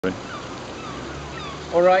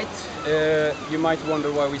Alright, you might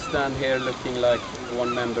wonder why we stand here looking like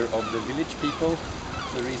one member of the village people.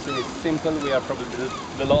 The reason is simple, we are probably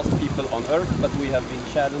the last people on earth, but we have been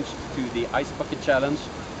challenged to the ice bucket challenge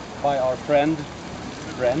by our friend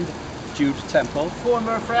Jude Temple.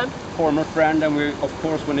 Former friend, and we of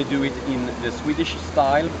course want to do it in the Swedish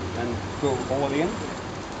style and go all in.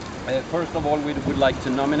 First of all, we would like to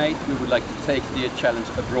nominate, we would like to take the challenge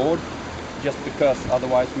abroad, just because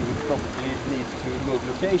otherwise we would probably need to move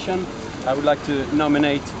location. I would like to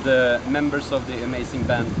nominate the members of the amazing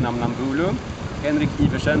band Namnambulu, Henrik,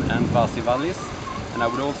 Iversen and Vasi, Vallis. And I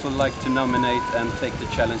would also like to nominate and take the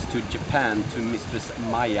challenge to Japan, to Mistress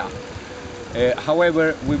Maya.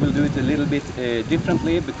 However, we will do it a little bit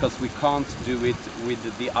differently, because we can't do it with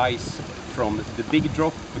the ice from the big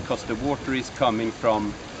drop, because the water is coming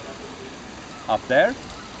from up there.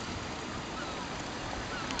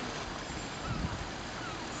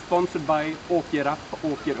 Sponsored by Åke Rapp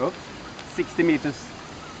Åker Upp, 60 meters.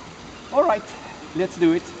 Alright, let's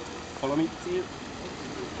do it. Follow me. See you.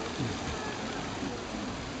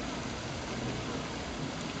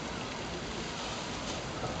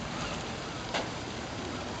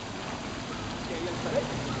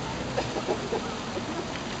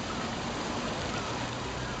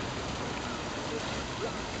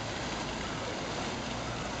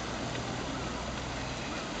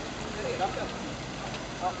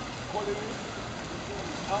 Ja, håller du?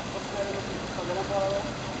 Ja, och så är det något bara då.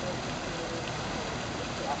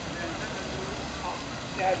 Ja. Ja,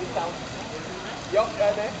 det här är distans. Ja, jag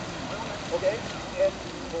är med. Okej, 1,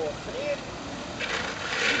 2, 3.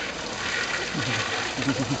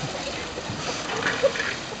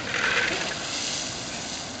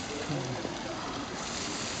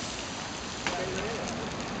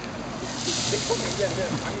 Det kommer igen med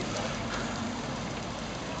angst.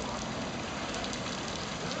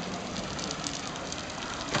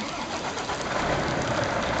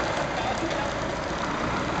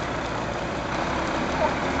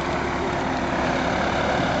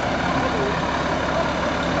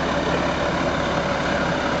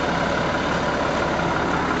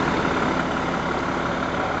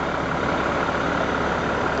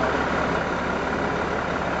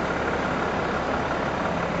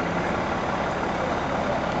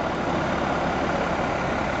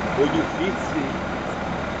 Och ju fritt